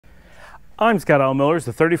I'm Scott Al Miller. It's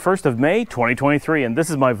the 31st of May, 2023, and this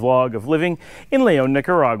is my vlog of living in León,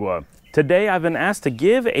 Nicaragua. Today, I've been asked to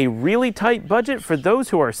give a really tight budget for those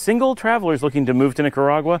who are single travelers looking to move to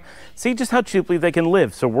Nicaragua, see just how cheaply they can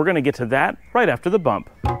live. So we're going to get to that right after the bump.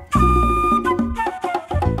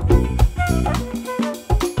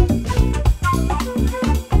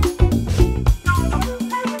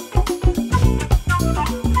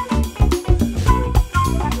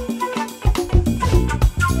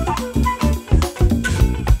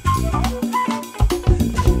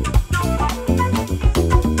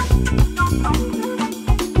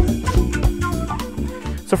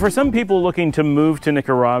 So for some people looking to move to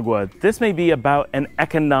Nicaragua, this may be about an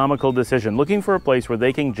economical decision, looking for a place where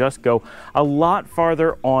they can just go a lot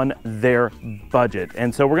farther on their budget.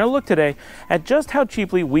 And so we're going to look today at just how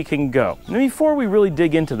cheaply we can go. And before we really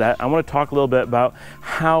dig into that, I want to talk a little bit about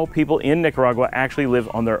how people in Nicaragua actually live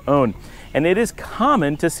on their own. And it is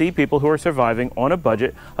common to see people who are surviving on a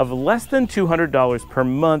budget of less than $200 per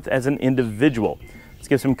month as an individual. Let's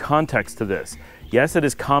give some context to this. Yes, it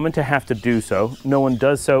is common to have to do so. No one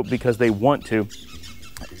does so because they want to,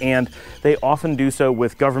 and they often do so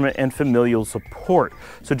with government and familial support.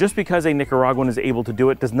 So just because a Nicaraguan is able to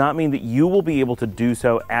do it does not mean that you will be able to do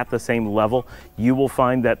so at the same level. You will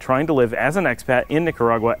find that trying to live as an expat in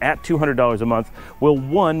Nicaragua at $200 a month will,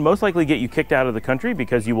 one, most likely get you kicked out of the country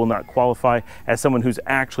because you will not qualify as someone who's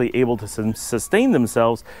actually able to sustain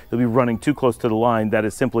themselves. You'll be running too close to the line. That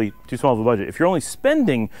is simply too small of a budget. If you're only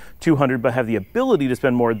spending $200 but have the ability to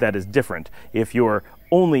spend more, that is different. If you're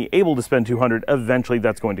only able to spend $200, eventually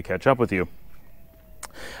that's going to catch up with you.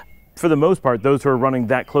 For the most part, those who are running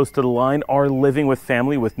that close to the line are living with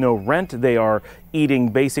family with no rent. They are eating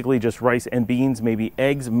basically just rice and beans, maybe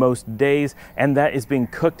eggs most days, and that is being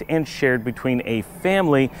cooked and shared between a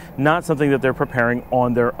family, not something that they're preparing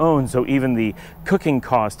on their own. So even the cooking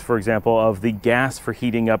cost, for example, of the gas for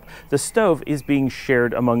heating up the stove is being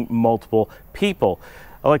shared among multiple people.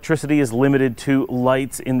 Electricity is limited to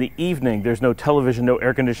lights in the evening. There's no television, no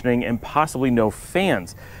air conditioning, and possibly no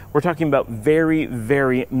fans. We're talking about very,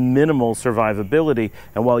 very minimal survivability.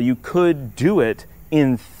 And while you could do it,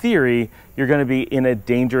 in theory, you're going to be in a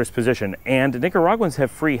dangerous position. And Nicaraguans have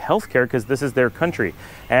free health care because this is their country.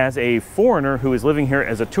 As a foreigner who is living here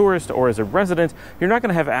as a tourist or as a resident, you're not going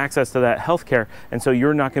to have access to that health care. And so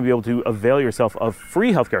you're not going to be able to avail yourself of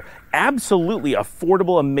free health care. Absolutely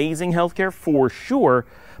affordable, amazing health care for sure,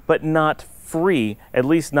 but not free, at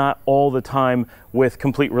least not all the time with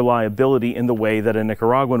complete reliability in the way that a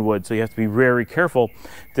Nicaraguan would. So you have to be very careful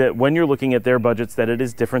that when you're looking at their budgets that it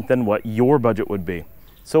is different than what your budget would be.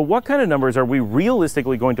 So what kind of numbers are we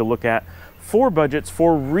realistically going to look at for budgets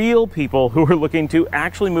for real people who are looking to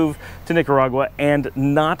actually move to Nicaragua and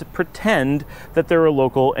not pretend that they're a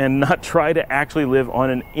local and not try to actually live on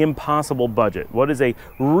an impossible budget? What is a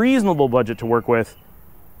reasonable budget to work with?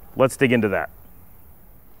 Let's dig into that.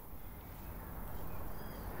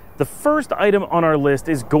 The first item on our list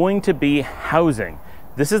is going to be housing.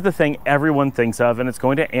 This is the thing everyone thinks of, and it's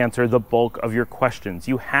going to answer the bulk of your questions.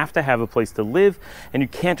 You have to have a place to live, and you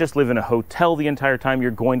can't just live in a hotel the entire time.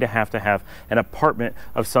 You're going to have an apartment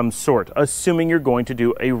of some sort, assuming you're going to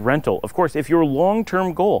do a rental. Of course, if your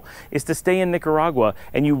long-term goal is to stay in Nicaragua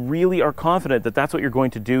and you really are confident that that's what you're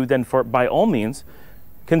going to do, then by all means,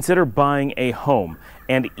 consider buying a home.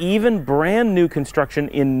 And even brand new construction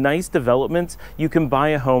in nice developments, you can buy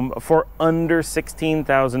a home for under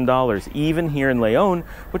 $16,000, even here in León,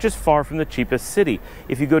 which is far from the cheapest city.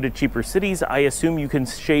 If you go to cheaper cities, I assume you can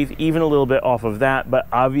shave even a little bit off of that, but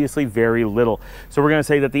obviously very little. So we're going to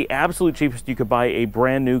say that the absolute cheapest you could buy a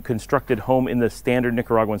brand new constructed home in the standard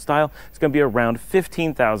Nicaraguan style is going to be around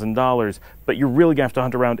 $15,000. But you're really going to have to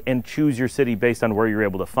hunt around and choose your city based on where you're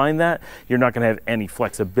able to find that. You're not going to have any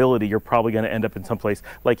flexibility. You're probably going to end up in some place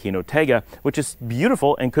like Jinotega, which is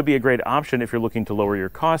beautiful and could be a great option if you're looking to lower your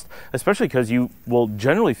cost, especially because you will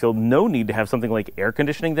generally feel no need to have something like air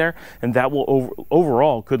conditioning there, and that will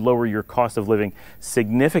overall could lower your cost of living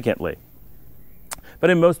significantly. But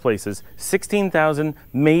in most places, $16,000,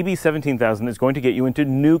 maybe $17,000 is going to get you into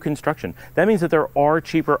new construction. That means that there are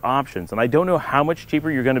cheaper options. And I don't know how much cheaper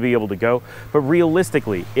you're going to be able to go, but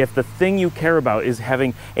realistically, if the thing you care about is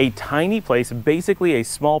having a tiny place, basically a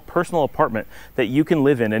small personal apartment that you can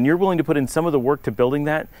live in, and you're willing to put in some of the work to building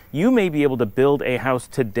that, you may be able to build a house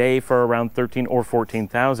today for around $13,000 or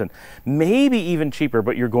 $14,000. Maybe even cheaper,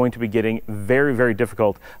 but you're going to be getting very, very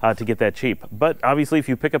difficult to get that cheap. But obviously, if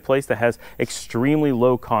you pick a place that has extremely very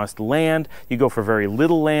low cost land. You go for very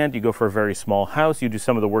little land, you go for a very small house, you do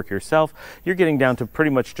some of the work yourself, you're getting down to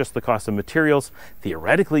pretty much just the cost of materials.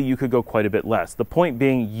 Theoretically, you could go quite a bit less. The point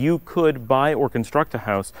being, you could buy or construct a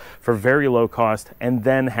house for very low cost and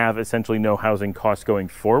then have essentially no housing costs going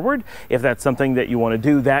forward. If that's something that you want to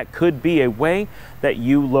do, that could be a way that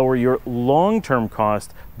you lower your long-term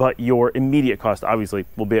cost, but your immediate cost obviously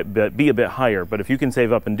will be a bit higher. But if you can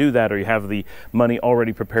save up and do that, or you have the money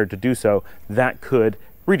already prepared to do so, that could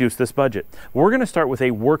reduce this budget. We're going to start with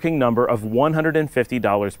a working number of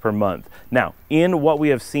 $150 per month. Now, in what we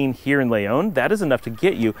have seen here in Leon, that is enough to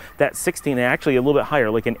get you that 16, actually a little bit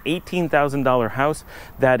higher, like an $18,000 house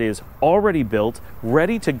that is already built,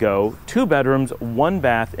 ready to go, 2 bedrooms, 1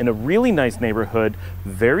 bath in a really nice neighborhood,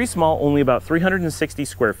 very small, only about 360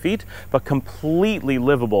 square feet, but completely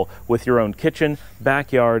livable with your own kitchen,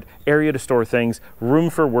 backyard, area to store things,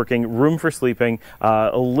 room for working, room for sleeping,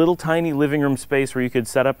 a little tiny living room space where you could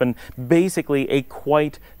set up, and basically a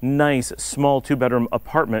quite nice small 2-bedroom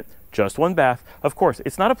apartment, just 1 bath. Of course,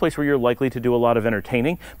 it's not a place where you're likely to do a lot of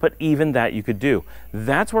entertaining, but even that you could do.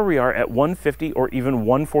 That's where we are at $150 or even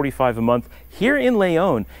 $145 a month here in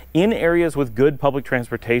Leon, in areas with good public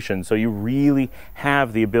transportation. So you really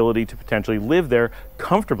have the ability to potentially live there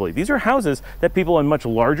comfortably. These are houses that people on much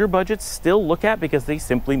larger budgets still look at because they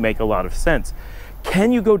simply make a lot of sense.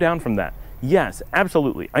 Can you go down from that? Yes,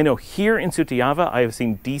 absolutely. I know here in Sutiava, I have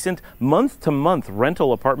seen decent month-to-month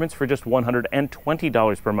rental apartments for just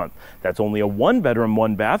 $120 per month. That's only a 1-bedroom,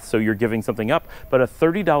 1 bath, so you're giving something up, but a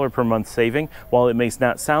 $30 per month saving, while it may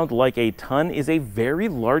not sound like a ton, is a very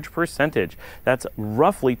large percentage. That's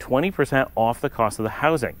roughly 20% off the cost of the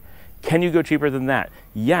housing. Can you go cheaper than that?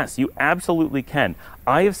 Yes, you absolutely can.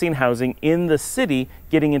 I have seen housing in the city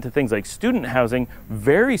getting into things like student housing,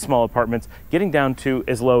 very small apartments, getting down to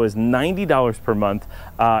as low as $90 per month.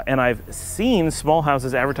 And I've seen small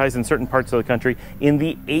houses advertised in certain parts of the country in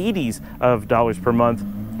the 80s of dollars per month.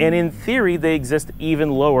 And in theory, they exist even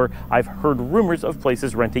lower. I've heard rumors of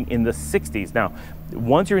places renting in the 60s. Now,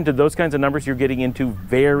 once you're into those kinds of numbers, you're getting into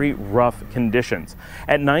very rough conditions.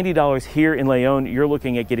 At $90 here in Leon, you're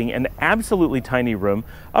looking at getting an absolutely tiny room,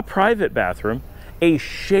 a private bathroom, a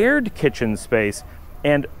shared kitchen space,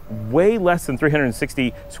 and way less than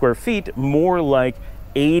 360 square feet, more like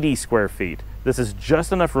 80 square feet. This is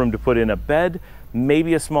just enough room to put in a bed,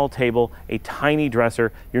 maybe a small table, a tiny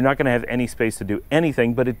dresser. You're not going to have any space to do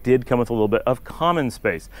anything, but it did come with a little bit of common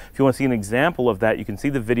space. If you want to see an example of that, you can see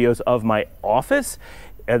the videos of my office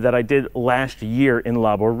that I did last year in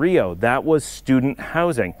Laborio. That was student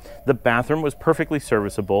housing. The bathroom was perfectly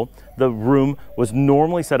serviceable. The room was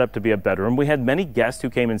normally set up to be a bedroom. We had many guests who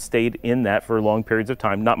came and stayed in that for long periods of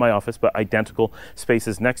time. Not my office, but identical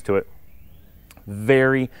spaces next to it.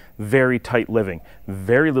 Very, very tight living,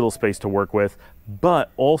 very little space to work with,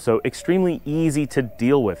 but also extremely easy to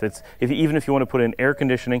deal with. Even if you want to put in air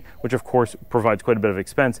conditioning, which of course provides quite a bit of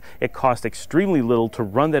expense, it costs extremely little to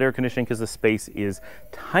run that air conditioning because the space is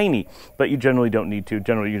tiny, but you generally don't need to.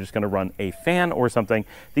 Generally, you're just going to run a fan or something.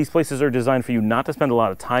 These places are designed for you not to spend a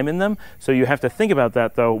lot of time in them, so you have to think about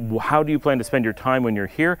that though. How do you plan to spend your time when you're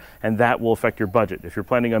here? And that will affect your budget. If you're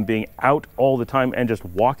planning on being out all the time and just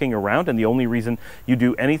walking around, and the only reason you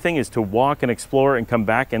do anything is to walk and explore and come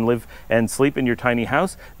back and live and sleep in your tiny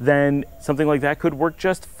house, then something like that could work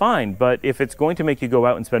just fine. But if it's going to make you go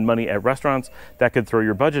out and spend money at restaurants, that could throw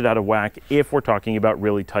your budget out of whack if we're talking about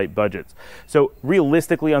really tight budgets. So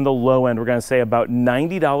realistically, on the low end, we're going to say about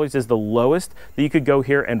 $90 is the lowest that you could go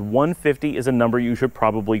here, and $150 is a number you should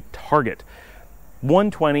probably target.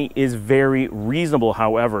 $120 is very reasonable,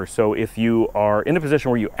 however, so if you are in a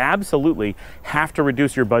position where you absolutely have to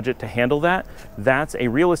reduce your budget to handle that, that's a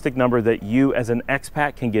realistic number that you as an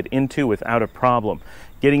expat can get into without a problem.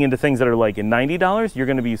 Getting into things that are like $90, you're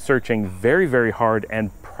going to be searching very, very hard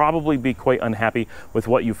and probably be quite unhappy with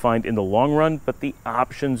what you find in the long run, but the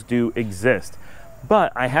options do exist.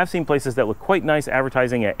 But I have seen places that look quite nice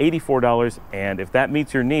advertising at $84, and if that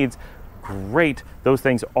meets your needs, great, those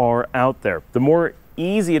things are out there. The more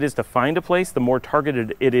easy it is to find a place, the more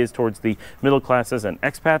targeted it is towards the middle classes and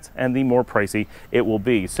expats, and the more pricey it will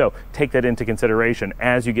be. So take that into consideration.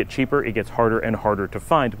 As you get cheaper, it gets harder and harder to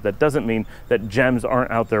find, but that doesn't mean that gems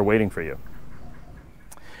aren't out there waiting for you.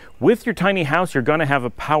 With your tiny house, you're going to have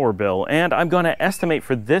a power bill, and I'm going to estimate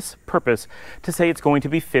for this purpose to say it's going to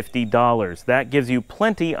be $50. That gives you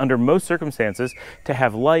plenty under most circumstances to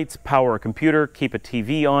have lights, power a computer, keep a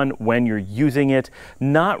TV on when you're using it,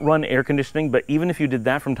 not run air conditioning, but even if you did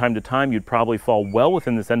that from time to time, you'd probably fall well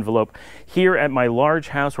within this envelope. Here at my large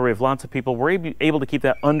house where we have lots of people, we're able to keep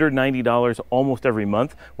that under $90 almost every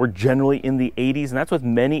month. We're generally in the 80s, and that's with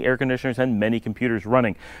many air conditioners and many computers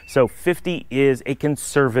running. So 50 is a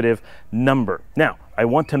conservative number. Now, I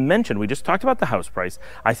want to mention, we just talked about the house price.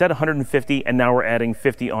 I said 150, and now we're adding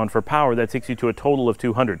 50 on for power. That takes you to a total of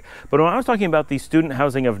 200. But when I was talking about the student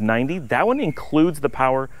housing of 90, that one includes the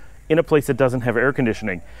power in a place that doesn't have air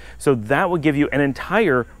conditioning. So that would give you an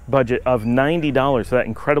entire budget of $90 for that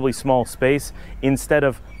incredibly small space instead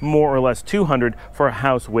of more or less 200 for a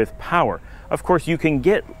house with power. Of course, you can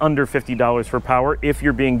get under $50 for power if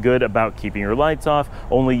you're being good about keeping your lights off,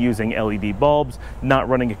 only using LED bulbs, not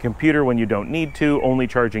running a computer when you don't need to, only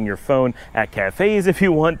charging your phone at cafes if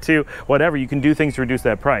you want to, whatever. You can do things to reduce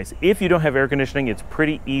that price. If you don't have air conditioning, it's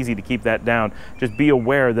pretty easy to keep that down. Just be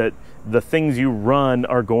aware that the things you run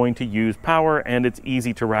are going to use power, and it's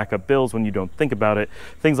easy to rack up bills when you don't think about it.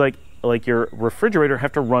 Things like your refrigerator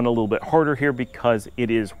have to run a little bit harder here because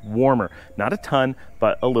it is warmer. Not a ton,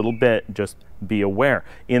 but a little bit. Just be aware.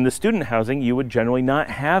 In the student housing, you would generally not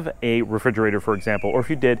have a refrigerator, for example, or if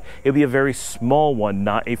you did, it would be a very small one,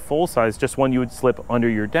 not a full size, just one you would slip under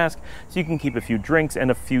your desk so you can keep a few drinks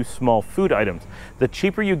and a few small food items. The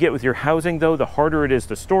cheaper you get with your housing, though, the harder it is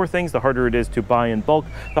to store things, the harder it is to buy in bulk,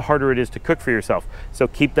 the harder it is to cook for yourself. So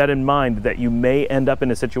keep that in mind, that you may end up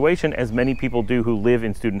in a situation, as many people do who live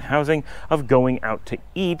in student housing, of going out to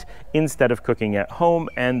eat instead of cooking at home,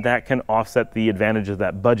 and that can offset the advantage of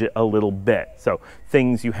that budget a little bit. So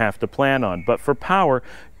things you have to plan on. But for power,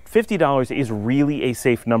 $50 is really a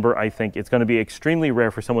safe number, I think. It's going to be extremely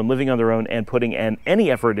rare for someone living on their own and putting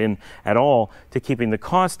any effort in at all to keeping the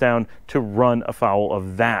cost down to run afoul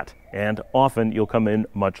of that. And often you'll come in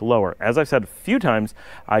much lower. As I've said a few times,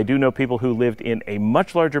 I do know people who lived in a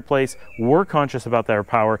much larger place, were conscious about their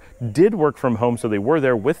power, did work from home, so they were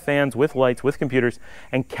there with fans, with lights, with computers,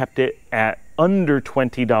 and kept it at under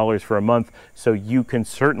 $20 for a month, so you can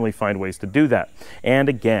certainly find ways to do that. And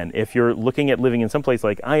again, if you're looking at living in some place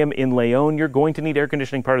like I am in Leon, you're going to need air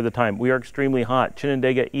conditioning part of the time. We are extremely hot.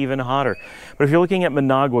 Chinandega, even hotter. But if you're looking at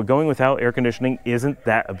Managua, going without air conditioning isn't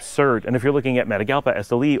that absurd. And if you're looking at Matagalpa,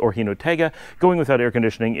 Esteli, or Jinotega, going without air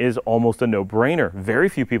conditioning is almost a no-brainer. Very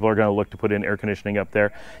few people are going to look to put in air conditioning up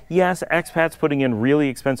there. Yes, expats putting in really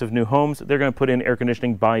expensive new homes, they're going to put in air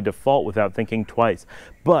conditioning by default without thinking twice.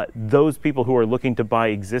 But those people who are looking to buy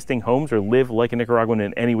existing homes or live like a Nicaraguan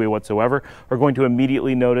in any way whatsoever are going to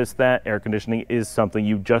immediately notice that air conditioning is something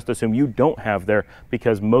you just assume you don't have there,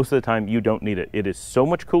 because most of the time you don't need it. It is so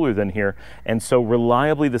much cooler than here and so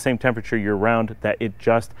reliably the same temperature year round that it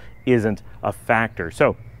just isn't a factor.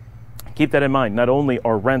 So keep that in mind. Not only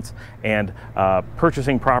are rents and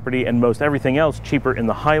purchasing property and most everything else cheaper in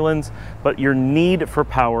the highlands, but your need for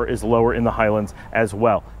power is lower in the highlands as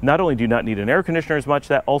well. Not only do you not need an air conditioner as much,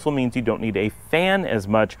 that also means you don't need a fan as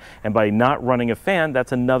much. And by not running a fan,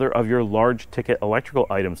 that's another of your large ticket electrical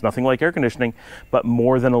items. Nothing like air conditioning, but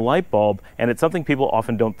more than a light bulb. And it's something people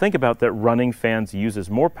often don't think about, that running fans uses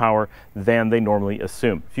more power than they normally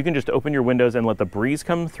assume. If you can just open your windows and let the breeze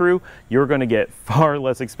come through, you're going to get far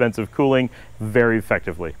less expensive cooling very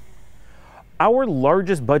effectively. Our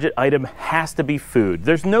largest budget item has to be food.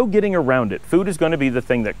 There's no getting around it. Food is going to be the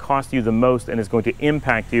thing that costs you the most and is going to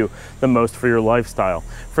impact you the most for your lifestyle.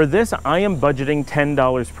 For this, I am budgeting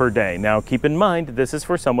 $10 per day. Now, keep in mind, this is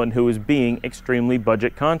for someone who is being extremely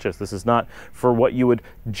budget conscious. This is not for what you would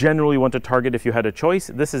generally want to target if you had a choice.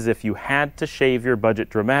 This is if you had to shave your budget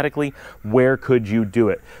dramatically, where could you do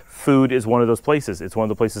it? Food is one of those places. It's one of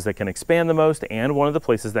the places that can expand the most and one of the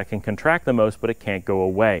places that can contract the most, but it can't go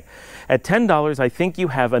away. At $10, I think you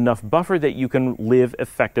have enough buffer that you can live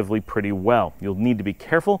effectively pretty well. You'll need to be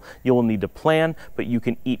careful, you'll need to plan, but you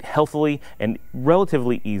can eat healthily and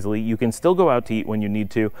relatively easily. You can still go out to eat when you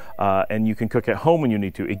need to, and you can cook at home when you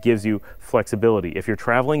need to. It gives you flexibility. If you're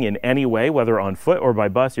traveling in any way, whether on foot or by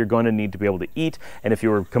bus, you're going to need to be able to eat, and if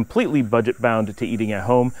you were completely budget bound to eating at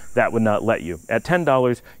home, that would not let you. At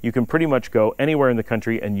 $10, you can pretty much go anywhere in the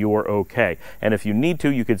country and you're okay. And if you need to,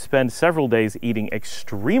 you could spend several days eating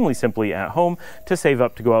extremely simply at home to save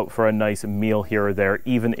up to go out for a nice meal here or there,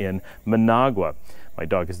 even in Managua. My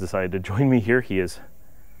dog has decided to join me here. He is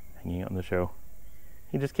hanging out on the show.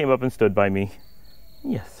 He just came up and stood by me.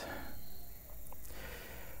 Yes.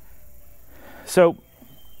 So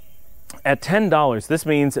At $10, this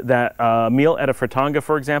means that a meal at a fritanga,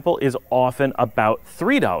 for example, is often about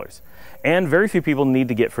 $3. And very few people need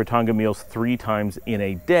to get fritanga meals 3 times in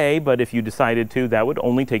a day, but if you decided to, that would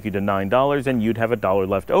only take you to $9 and you'd have $1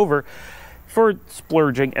 left over for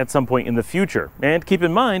splurging at some point in the future. And keep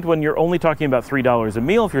in mind, when you're only talking about $3 a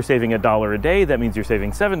meal, if you're saving $1 a day, that means you're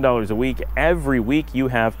saving $7 a week. Every week you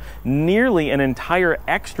have nearly an entire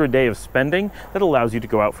extra day of spending that allows you to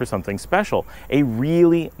go out for something special. A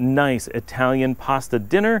really nice Italian pasta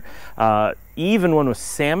dinner, even one with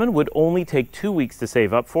salmon, would only take 2 weeks to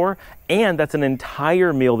save up for, and that's an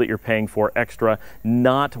entire meal that you're paying for extra,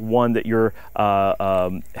 not one that you're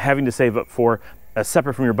having to save up for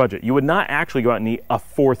separate from your budget. You would not actually go out and eat a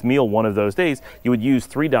 4th meal one of those days. You would use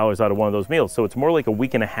 $3 out of one of those meals. So it's more like a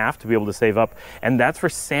week and a half to be able to save up. And that's for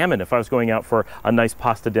salmon. If I was going out for a nice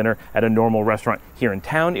pasta dinner at a normal restaurant here in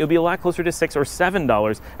town, it would be a lot closer to $6 or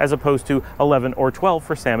 $7 as opposed to $11 or $12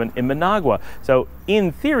 for salmon in Managua. So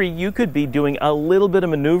in theory, you could be doing a little bit of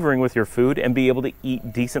maneuvering with your food and be able to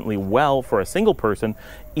eat decently well for a single person,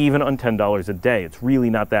 even on $10 a day. It's really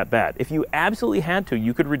not that bad. If you absolutely had to,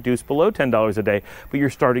 you could reduce below $10 a day, but you're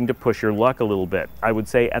starting to push your luck a little bit. I would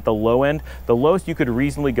say at the low end, the lowest you could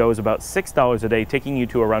reasonably go is about $6 a day, taking you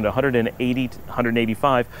to around $180 to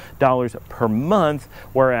 $185 per month,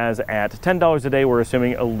 whereas at $10 a day, we're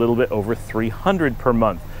assuming a little bit over $300 per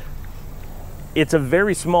month. It's a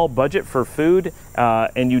very small budget for food,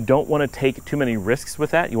 and you don't want to take too many risks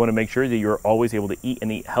with that. You want to make sure that you're always able to eat and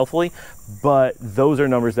eat healthily, but those are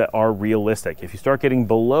numbers that are realistic. If you start getting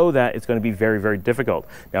below that, it's going to be very, very difficult.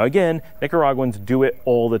 Now again, Nicaraguans do it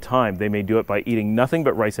all the time. They may do it by eating nothing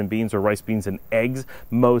but rice and beans or rice, beans, and eggs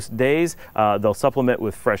most days. They'll supplement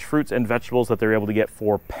with fresh fruits and vegetables that they're able to get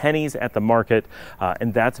for pennies at the market,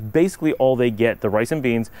 and that's basically all they get. The rice and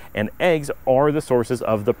beans and eggs are the sources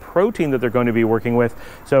of the protein that they're going to be working with.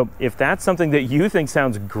 So if that's something that you think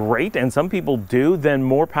sounds great, and some people do, then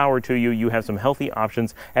more power to you. You have some healthy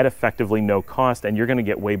options at effectively no cost, and you're going to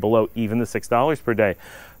get way below even the $6 per day.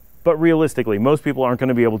 But realistically, most people aren't going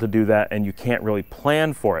to be able to do that, and you can't really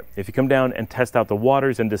plan for it. If you come down and test out the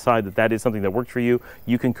waters and decide that that is something that works for you,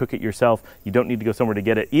 you can cook it yourself. You don't need to go somewhere to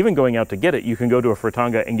get it. Even going out to get it, you can go to a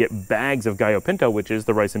fritanga and get bags of gallo pinto, which is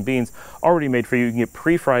the rice and beans, already made for you. You can get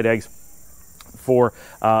pre-fried eggs for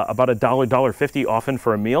about $1, $1.50 often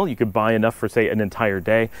for a meal. You could buy enough for, say, an entire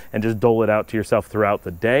day and just dole it out to yourself throughout the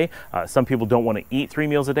day. Some people don't want to eat 3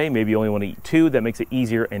 meals a day. Maybe you only want to eat 2. That makes it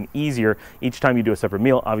easier and easier. Each time you do a separate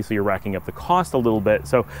meal, obviously you're racking up the cost a little bit.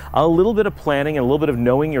 So a little bit of planning and a little bit of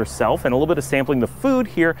knowing yourself and a little bit of sampling the food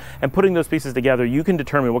here and putting those pieces together, you can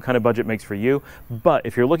determine what kind of budget makes for you. But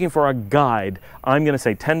if you're looking for a guide, I'm going to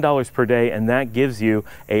say $10 per day, and that gives you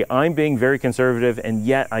I'm being very conservative, and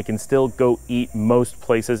yet I can still go eat most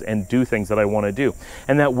places and do things that I want to do.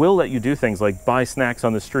 And that will let you do things like buy snacks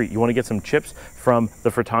on the street. You want to get some chips from the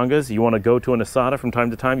fritangas. You want to go to an asada from time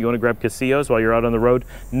to time. You want to grab quesillos while you're out on the road.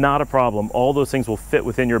 Not a problem. All those things will fit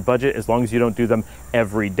within your budget as long as you don't do them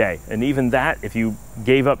every day. And even that, if you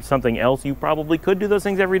gave up something else, you probably could do those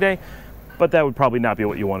things every day, but that would probably not be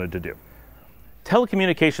what you wanted to do.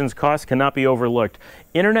 Telecommunications costs cannot be overlooked.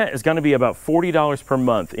 Internet is going to be about $40 per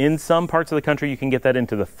month. In some parts of the country, you can get that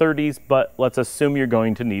into the 30s, but let's assume you're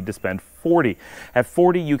going to need to spend 40. At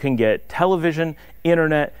 40, you can get television,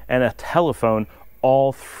 internet, and a telephone,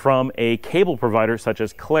 all from a cable provider such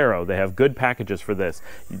as Claro. They have good packages for this.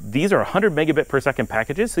 These are 100 megabit per second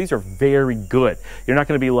packages, so these are very good. You're not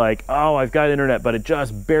going to be like, oh, I've got internet, but it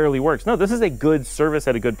just barely works. No, this is a good service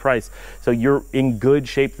at a good price, so you're in good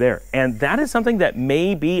shape there. And that is something that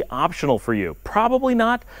may be optional for you. Probably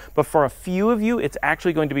not, but for a few of you, it's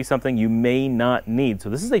actually going to be something you may not need.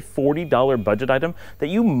 So this is a $40 budget item that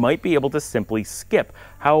you might be able to simply skip.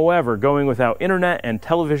 However, going without internet and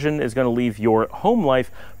television is going to leave your home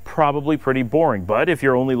life probably pretty boring. But if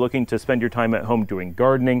you're only looking to spend your time at home doing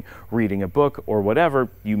gardening, reading a book, or whatever,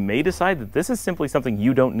 you may decide that this is simply something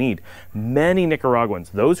you don't need. Many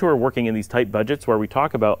Nicaraguans, those who are working in these tight budgets where we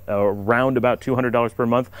talk about around about $200 per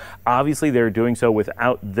month, obviously they're doing so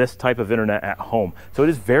without this type of internet at home. So it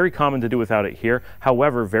is very common to do without it here.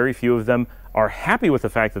 However, very few of them are happy with the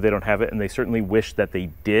fact that they don't have it, and they certainly wish that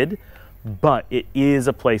they did. But it is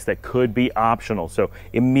a place that could be optional. So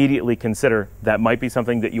immediately consider that might be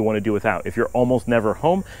something that you want to do without. If you're almost never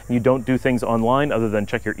home and you don't do things online other than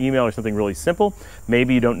check your email or something really simple,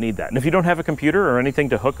 maybe you don't need that. And if you don't have a computer or anything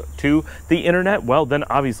to hook to the internet, well, then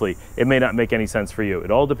obviously it may not make any sense for you.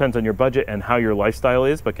 It all depends on your budget and how your lifestyle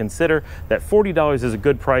is, but consider that $40 is a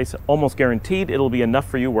good price, almost guaranteed. It'll be enough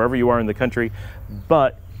for you wherever you are in the country,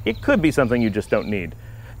 but it could be something you just don't need.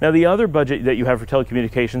 Now, the other budget that you have for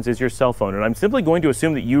telecommunications is your cell phone, and I'm simply going to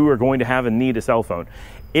assume that you are going to have and need a cell phone.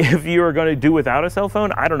 If you are going to do without a cell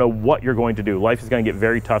phone, I don't know what you're going to do. Life is going to get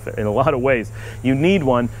very tough in a lot of ways. You need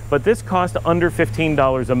one, but this costs under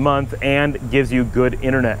 $15 a month and gives you good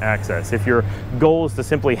internet access. If your goal is to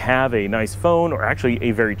simply have a nice phone, or actually a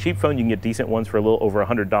very cheap phone, you can get decent ones for a little over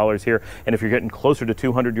 $100 here. And if you're getting closer to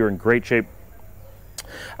 $200, you're in great shape.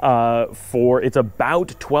 It's about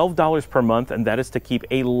 $12 per month, and that is to keep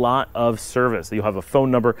a lot of service. You'll have a phone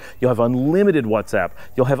number, you'll have unlimited WhatsApp,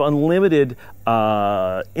 you'll have unlimited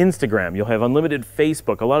Instagram, you'll have unlimited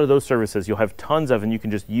Facebook, a lot of those services you'll have tons of, and you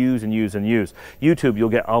can just use and use and use. YouTube you'll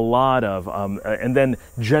get a lot of, and then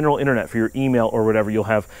general internet for your email or whatever, you'll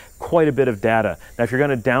have quite a bit of data. Now, if you're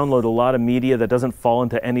going to download a lot of media that doesn't fall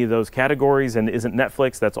into any of those categories and isn't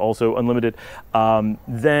Netflix, that's also unlimited,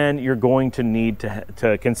 then you're going to need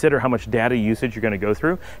to consider how much data usage you're going to go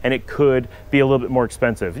through, and it could be a little bit more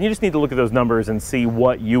expensive. And you just need to look at those numbers and see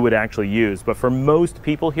what you would actually use. But for most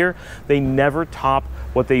people here, they never top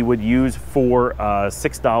what they would use for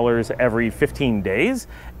 $6 every 15 days.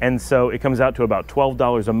 And so it comes out to about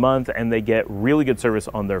 $12 a month, and they get really good service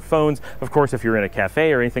on their phones. Of course, if you're in a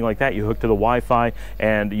cafe or anything like that, you hook to the Wi-Fi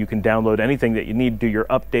and you can download anything that you need, do your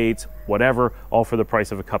updates, whatever, all for the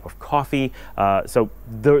price of a cup of coffee. So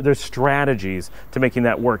there's strategies to making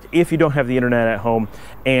that work if you don't have the internet at home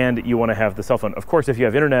and you want to have the cell phone. Of course, if you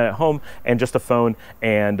have internet at home and just a phone,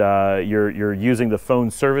 and you're using the phone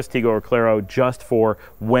service, Tigo or Claro, just for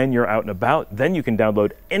when you're out and about, then you can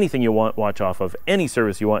download anything you want, watch off of any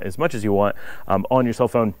service you want, as much as you want, on your cell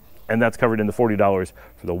phone, and that's covered in the $40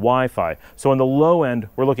 for the Wi-Fi. So on the low end,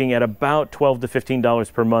 we're looking at about $12 to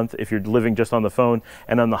 $15 per month if you're living just on the phone,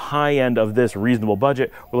 and on the high end of this reasonable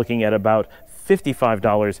budget, we're looking at about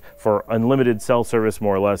 $55 for unlimited cell service,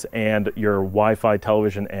 more or less, and your Wi-Fi,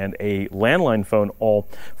 television, and a landline phone, all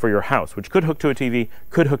for your house, which could hook to a TV,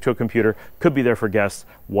 could hook to a computer, could be there for guests,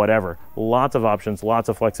 whatever. Lots of options, lots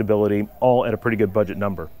of flexibility, all at a pretty good budget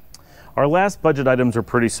number. Our last budget items are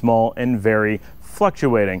pretty small and very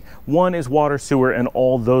fluctuating. One is water, sewer, and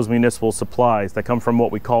all those municipal supplies that come from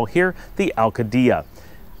what we call here the Alcaldía.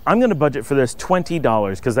 I'm going to budget for this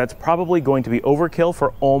 $20 because that's probably going to be overkill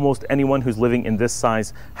for almost anyone who's living in this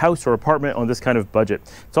size house or apartment on this kind of budget.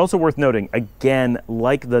 It's also worth noting, again,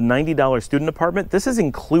 like the $90 student apartment, this is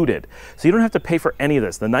included. So you don't have to pay for any of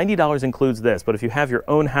this. The $90 includes this, but if you have your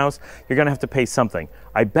own house, you're going to have to pay something.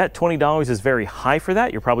 I bet $20 is very high for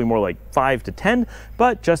that. You're probably more like 5 to 10,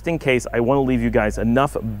 but just in case, I want to leave you guys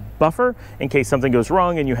enough buffer in case something goes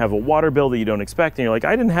wrong and you have a water bill that you don't expect and you're like,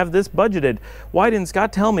 I didn't have this budgeted. Why didn't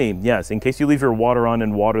Scott tell me? Yes, in case you leave your water on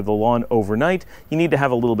and water the lawn overnight, you need to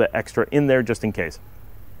have a little bit extra in there just in case.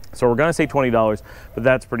 So we're going to say $20, but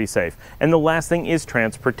that's pretty safe. And the last thing is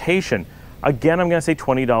transportation. Again, I'm going to say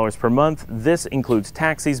 $20 per month. This includes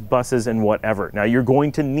taxis, buses, and whatever. Now, you're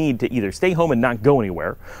going to need to either stay home and not go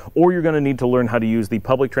anywhere, or you're going to need to learn how to use the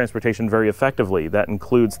public transportation very effectively. That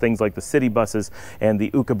includes things like the city buses and the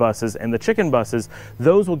UCA buses and the chicken buses.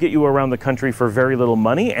 Those will get you around the country for very little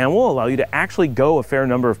money and will allow you to actually go a fair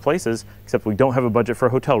number of places, except we don't have a budget for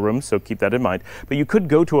hotel rooms, so keep that in mind. But you could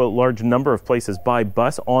go to a large number of places by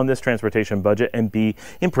bus on this transportation budget and be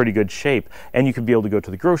in pretty good shape. And you could be able to go to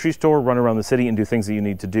the grocery store, run around the city, and do things that you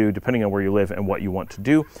need to do depending on where you live and what you want to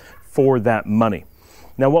do for that money.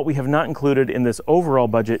 Now, what we have not included in this overall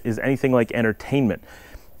budget is anything like entertainment.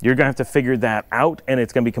 You're going to have to figure that out, and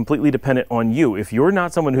it's going to be completely dependent on you. If you're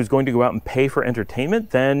not someone who's going to go out and pay for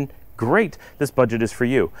entertainment, then great, this budget is for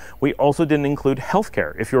you. We also didn't include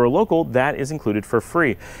healthcare. If you're a local, that is included for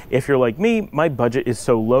free. If you're like me, my budget is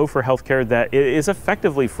so low for healthcare that it is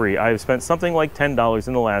effectively free. I've spent something like $10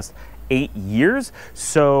 in the last 8 years,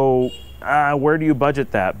 so where do you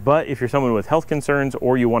budget that? But if you're someone with health concerns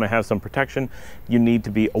or you want to have some protection, you need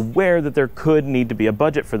to be aware that there could need to be a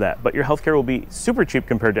budget for that. But your healthcare will be super cheap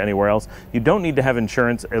compared to anywhere else. You don't need to have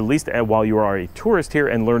insurance, at least while you are a tourist here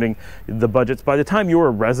and learning the budgets. By the time you're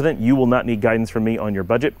a resident, you will not need guidance from me on your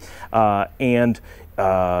budget.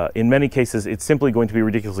 In many cases, it's simply going to be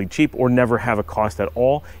ridiculously cheap or never have a cost at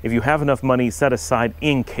all. If you have enough money set aside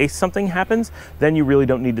in case something happens, then you really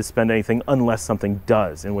don't need to spend anything unless something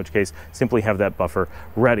does, in which case simply have that buffer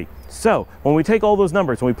ready. So when we take all those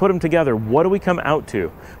numbers and we put them together, what do we come out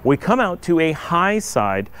to? We come out to a high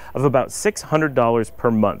side of about $600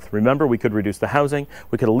 per month. Remember, we could reduce the housing,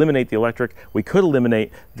 we could eliminate the electric, we could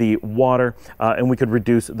eliminate the water, and we could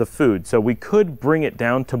reduce the food. So we could bring it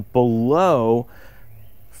down to below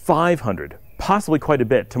 $500 possibly quite a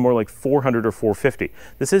bit, to more like 400 or 450.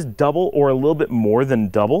 This is double or a little bit more than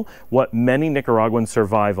double what many Nicaraguans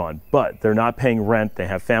survive on, but they're not paying rent, they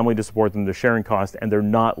have family to support them, they're sharing costs, and they're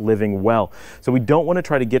not living well. So we don't want to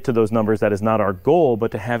try to get to those numbers. That is not our goal,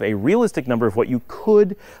 but to have a realistic number of what you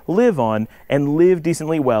could live on and live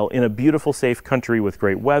decently well in a beautiful, safe country with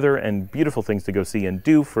great weather and beautiful things to go see and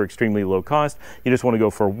do for extremely low cost. You just want to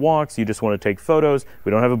go for walks, you just want to take photos.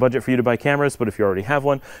 We don't have a budget for you to buy cameras, but if you already have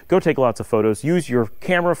one, go take lots of photos. Use your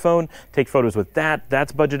camera phone, take photos with that.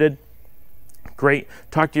 That's budgeted. Great.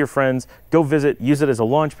 Talk to your friends, go visit, use it as a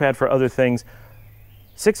launch pad for other things.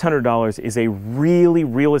 $600 is a really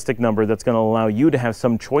realistic number that's going to allow you to have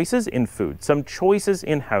some choices in food, some choices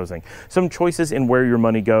in housing, some choices in where your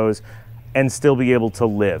money goes, and still be able to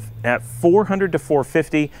live. At $400 to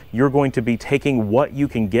 $450, you're going to be taking what you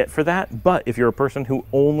can get for that. But if you're a person who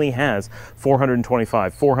only has $425,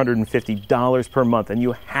 $450 per month, and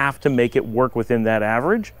you have to make it work within that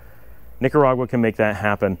average, Nicaragua can make that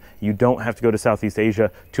happen. You don't have to go to Southeast Asia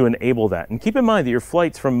to enable that. And keep in mind that your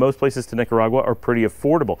flights from most places to Nicaragua are pretty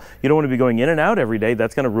affordable. You don't want to be going in and out every day.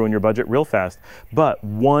 That's going to ruin your budget real fast. But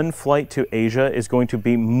one flight to Asia is going to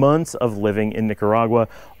be months of living in Nicaragua,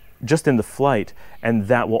 just in the flight, and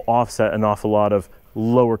that will offset an awful lot of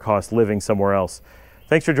lower cost living somewhere else.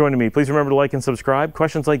 Thanks for joining me. Please remember to like and subscribe.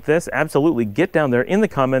 Questions like this, absolutely get down there in the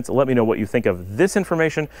comments. Let me know what you think of this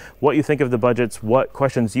information, what you think of the budgets, what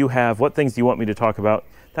questions you have, what things do you want me to talk about.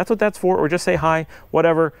 That's what that's for, or just say hi,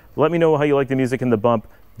 whatever. Let me know how you like the music and the bump,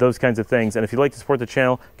 those kinds of things. And if you'd like to support the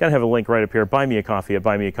channel, gotta have a link right up here. Buy me a coffee at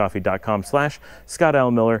buymeacoffee.com/Scott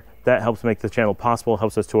Allen Miller. That helps make the channel possible,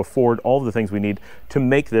 helps us to afford all of the things we need to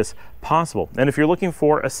make this possible. And if you're looking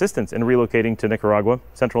for assistance in relocating to Nicaragua,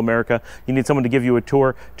 Central America, you need someone to give you a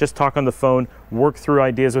tour, just talk on the phone, work through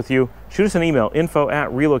ideas with you, shoot us an email,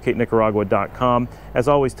 info@relocatenicaragua.com. As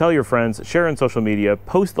always, tell your friends, share on social media,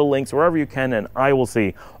 post the links wherever you can, and I will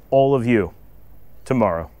see all of you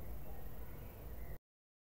tomorrow.